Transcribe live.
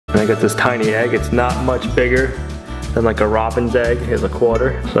got this tiny egg. It's not much bigger than like a robin's egg. Here's a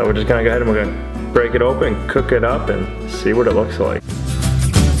quarter. So we're just gonna go ahead and we're gonna break it open, cook it up, and see what it looks like.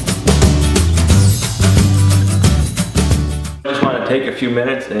 I just want to take a few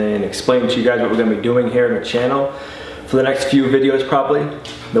minutes and explain to you guys what we're gonna be doing here in the channel for the next few videos probably.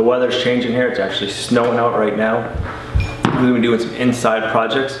 The weather's changing here. It's actually snowing out right now. We've been doing some inside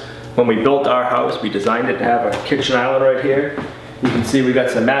projects. When we built our house, we designed it to have a kitchen island right here. You can see we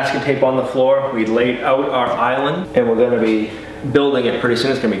got some masking tape on the floor. We laid out our island and we're gonna be building it pretty soon.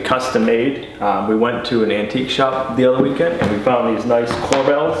 It's gonna be custom made. We went to an antique shop the other weekend and we found these nice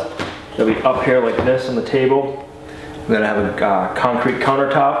corbels. They'll be up here like this on the table. We're gonna have a concrete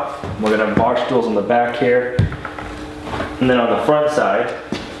countertop. We're gonna have bar stools on the back here. And then on the front side,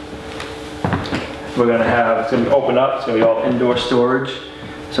 we're gonna have, it's gonna be open up, it's gonna be all indoor storage.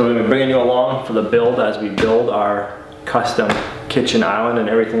 So we're gonna be bringing you along for the build as we build our custom kitchen island and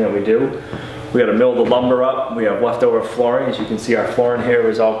everything that we do. We gotta mill the lumber up. We have leftover flooring. As you can see, our flooring here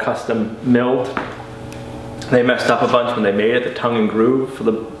was all custom milled. They messed up a bunch when they made it. The tongue and groove for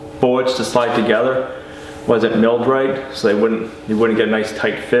the boards to slide together wasn't milled right, so you wouldn't get a nice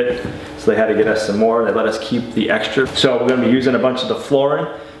tight fit. So they had to get us some more. They let us keep the extra. So we're gonna be using a bunch of the flooring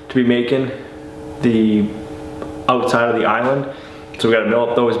to be making the outside of the island. So we gotta mill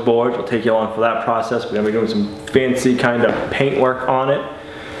up those boards. We'll take you along for that process. We're gonna be doing some fancy kind of paint work on it.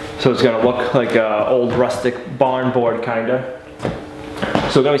 So it's gonna look like an old rustic barn board kinda.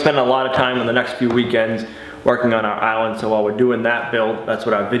 So we're gonna be spending a lot of time in the next few weekends working on our island. So while we're doing that build, that's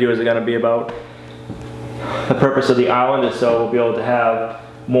what our videos are gonna be about. The purpose of the island is so we'll be able to have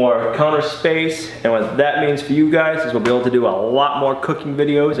more counter space, and what that means for you guys is we'll be able to do a lot more cooking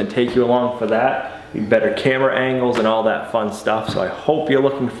videos and take you along for that. Better camera angles and all that fun stuff. So I hope you're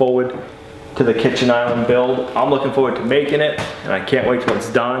looking forward to the kitchen island build. I'm looking forward to making it, and I can't wait till it's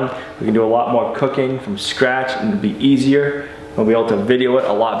done. We can do a lot more cooking from scratch and it'll be easier. We'll be able to video it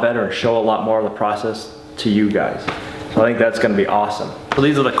a lot better and show a lot more of the process to you guys. So I think that's gonna be awesome. So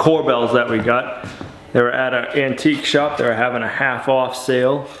these are the corbels that we got. They were at an antique shop. They were having a half off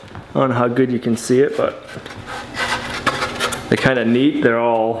sale. I don't know how good you can see it, but they're kind of neat. They're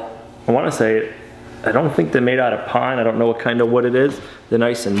all, I want to say, I don't think they're made out of pine. I don't know what kind of wood it is. They're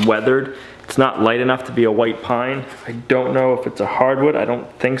nice and weathered. It's not light enough to be a white pine. I don't know if it's a hardwood. I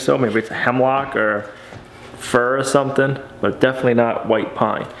don't think so. Maybe it's a hemlock or fir or something, but definitely not white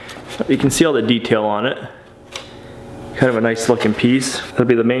pine. You can see all the detail on it. Kind of a nice looking piece. That'll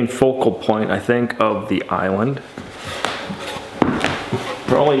be the main focal point, I think, of the island.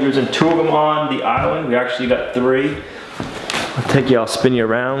 We're only using 2 of them on the island. We actually got 3. I'll spin you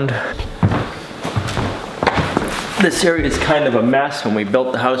around. This area is kind of a mess. When we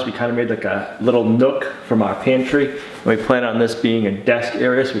built the house, we kind of made like a little nook from our pantry. And we plan on this being a desk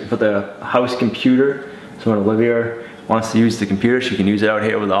area so we can put the house computer. So when Olivia wants to use the computer, she can use it out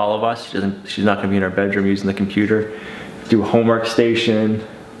here with all of us. She's not gonna be in her bedroom using the computer. Do a homework station.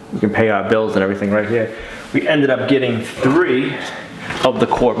 We can pay our bills and everything right here. We ended up getting 3 of the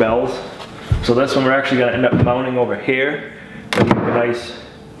corbels. So this one we're actually gonna end up mounting over here. It'll make a nice,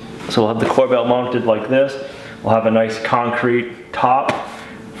 so we'll have the corbel mounted like this. We'll have a nice concrete top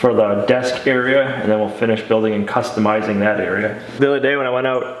for the desk area, and then we'll finish building and customizing that area. The other day when I went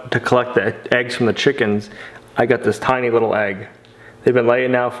out to collect the eggs from the chickens, I got this tiny little egg. They've been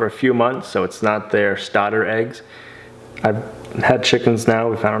laying now for a few months, so it's not their starter eggs. I've had chickens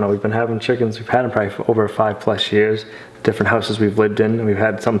now. I don't know, we've been having chickens. We've had them probably for over 5+ years. Different houses we've lived in. And we've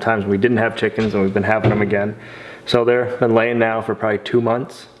had sometimes we didn't have chickens and we've been having them again. So they've been laying now for probably 2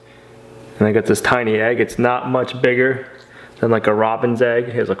 months. And they got this tiny egg. It's not much bigger than like a robin's egg.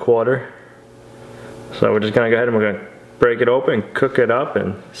 Here's a quarter. So we're just gonna go ahead and we're gonna break it open, cook it up,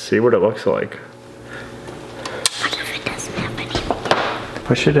 and see what it looks like. What if it doesn't have anything?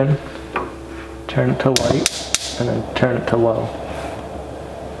 Push it in, turn it to light, and then turn it to low.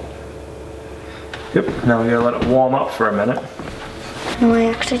 Yep, now we're gonna let it warm up for a minute. No, I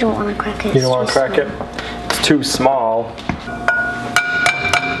actually don't want to crack it. You don't want to crack it? It's too small.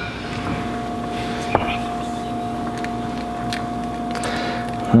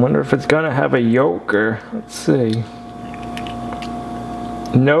 I wonder if it's gonna have a yolk or, let's see.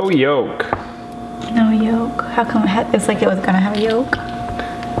 No yolk. No yolk. How come it's like it was gonna have a yolk?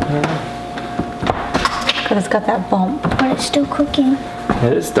 Because it's got that bump. But it's still cooking.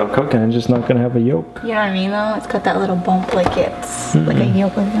 It is still cooking, it's just not gonna have a yolk. You know what I mean though? It's got that little bump like it's like a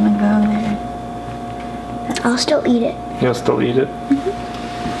yolk is gonna go there. I'll still eat it. You'll still eat it?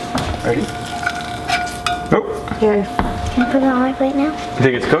 Ready? Oh! Here. Can I put it on my plate now? You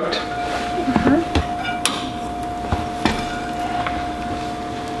think it's cooked?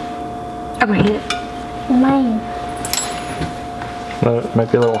 Okay. Mine. It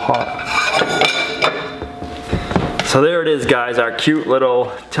might be a little hot. So there it is, guys, our cute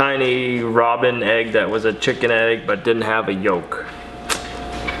little tiny robin egg that was a chicken egg but didn't have a yolk.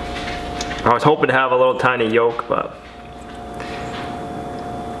 I was hoping to have a little tiny yolk, but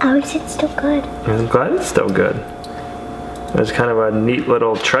At least it's still good. I'm glad it's still good. It was kind of a neat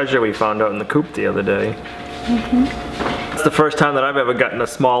little treasure we found out in the coop the other day. It's the first time that I've ever gotten a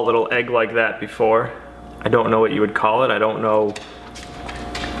small little egg like that before. I don't know what you would call it. I don't know.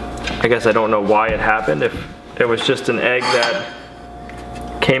 I guess I don't know why it happened. If it was just an egg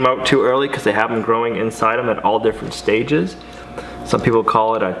that came out too early because they have them growing inside them at all different stages. Some people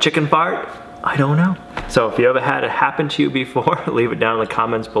call it a chicken fart. I don't know. So if you ever had it happen to you before, leave it down in the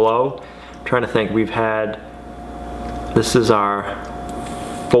comments below. I'm trying to think. This is our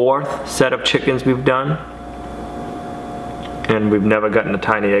 4th set of chickens we've done. And we've never gotten a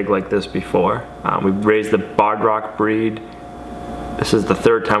tiny egg like this before. We've raised the Barred Rock breed. This is the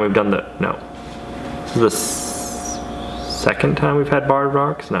 3rd time we've done this is the 2nd time we've had Barred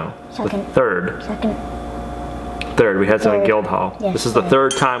Rocks? No, Second. the 3rd. Second. 3rd, we had some in Third. Guildhall. Yes, This is the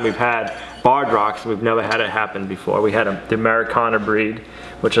 3rd. 3rd time we've had Barred Rocks. We've never had it happen before. We had the Americana breed,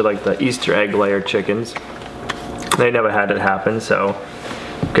 which are like the Easter egg layer chickens. They never had it happen, so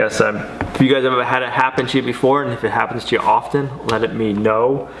I guess if you guys ever had it happen to you before, and if it happens to you often, let me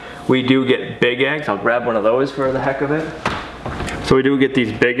know. We do get big eggs. I'll grab one of those for the heck of it. So we do get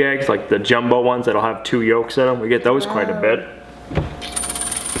these big eggs, like the jumbo ones that'll have 2 yolks in them. We get those quite a bit.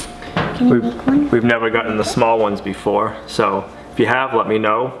 Can you make one? We've never gotten the small ones before, so if you have, let me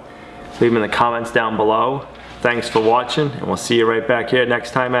know. Leave them in the comments down below. Thanks for watching, and we'll see you right back here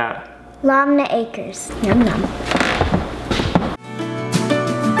next time at Lamna Acres. Yum yum.